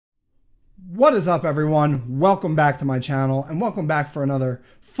What is up, everyone? Welcome back to my channel, and welcome back for another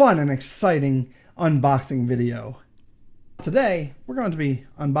fun and exciting unboxing video. Today, we're going to be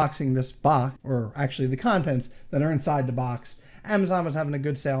unboxing this box, or actually the contents that are inside the box. Amazon was having a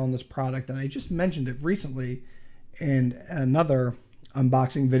good sale on this product, and I just mentioned it recently in another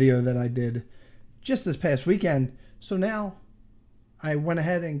unboxing video that I did just this past weekend. So now I went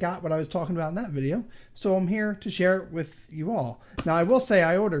ahead and got what I was talking about in that video, so I'm here to share it with you all. Now, I will say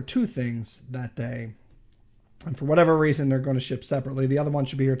I ordered two things that day, and for whatever reason, they're going to ship separately. The other one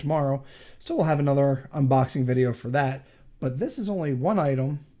should be here tomorrow, so we'll have another unboxing video for that. But this is only one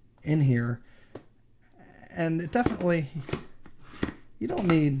item in here, and it definitely, you don't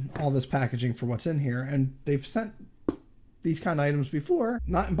need all this packaging for what's in here, and they've sent these kind of items before,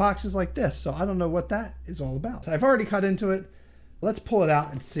 not in boxes like this, so I don't know what that is all about. So I've already cut into it. Let's pull it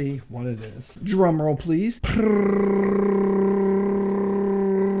out and see what it is. Drum roll, please. Ting!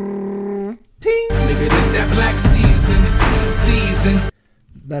 Nigga, this that black season.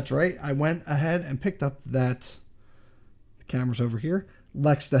 That's right. I went ahead and picked up that, the camera's over here,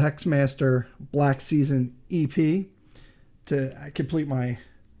 Lex the Hexmaster Black Season EP to complete my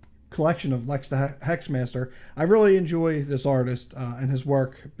collection of Lex the Hexmaster. I really enjoy this artist and his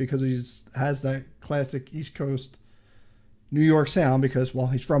work because he has that classic East Coast New York sound, because, well,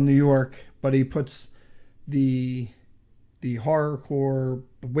 he's from New York, but he puts the horrorcore,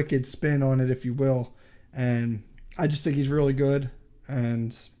 wicked spin on it, if you will, and I just think he's really good.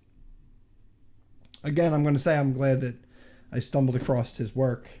 And again, I'm going to say I'm glad that I stumbled across his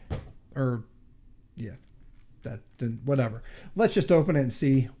work, or yeah, that didn't, whatever. Let's just open it and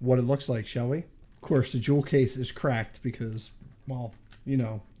see what it looks like, shall we? Of course, the jewel case is cracked because, well, you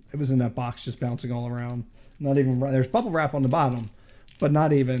know, it was in that box just bouncing all around. Not even, there's bubble wrap on the bottom, but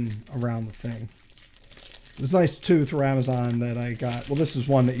not even around the thing. It was nice too through Amazon that I got, well, this is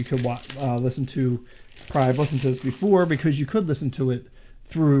one that you could listen to. I've listened to this before because you could listen to it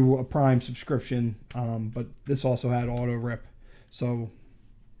through a Prime subscription, but this also had auto rip. So,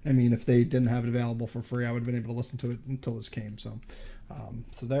 I mean, if they didn't have it available for free, I would have been able to listen to it until this came. So,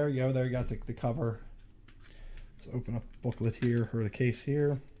 so there you go. There you got the cover. Let's open up the booklet here, or the case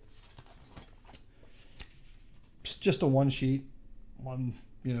here. Just a one sheet,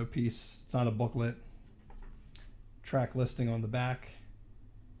 piece. It's not a booklet. Track listing on the back.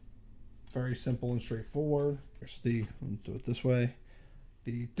 Very simple and straightforward. Here's the, let's do it this way.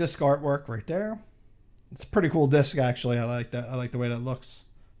 The disc artwork right there. It's a pretty cool disc, actually. I like that. I like the way that looks.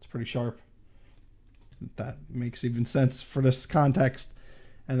 It's pretty sharp. That makes even sense for this context.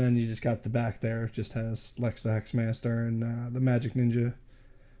 And then you just got the back there. It just has Lex the Hexmaster and the Magic Ninja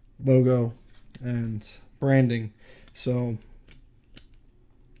logo and branding. So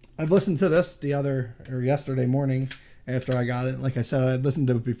I've listened to this yesterday morning after I got it. Like I said, I had listened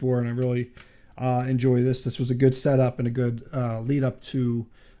to it before, and I really enjoy this. This was a good setup and a good lead up to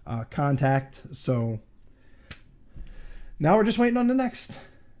Contact. So now we're just waiting on the next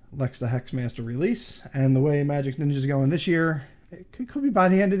Lex the Hexmaster release. And the way Magic Ninja is going this year, it could be by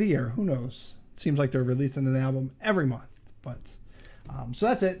the end of the year. Who knows? It seems like they're releasing an album every month. But so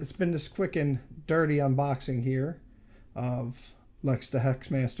that's it. It's been this quick and dirty unboxing here of Lex the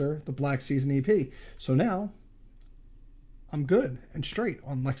Hexmaster, the Black Season EP. So now I'm good and straight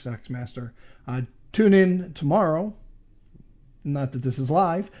on Lex the Hexmaster. Tune in tomorrow. Not that this is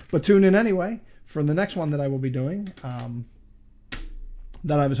live, but tune in anyway for the next one that I will be doing.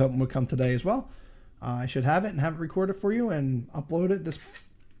 That I was hoping would come today as well. I should have it and have it recorded for you and upload it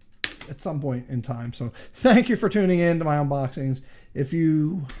at some point in time. So thank you for tuning in to my unboxings. If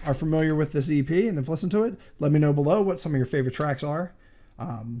you are familiar with this EP and have listened to it, let me know below what some of your favorite tracks are,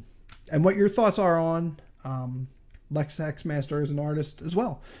 and what your thoughts are on Lex the Hexmaster as an artist as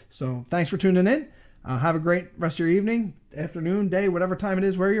well. So thanks for tuning in. Have a great rest of your evening, afternoon, day, whatever time it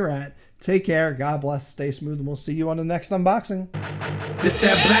is where you're at. Take care. God bless. Stay smooth, and we'll see you on the next unboxing. This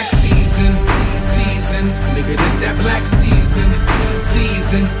that black season. Nigga, this that black season.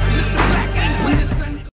 This the black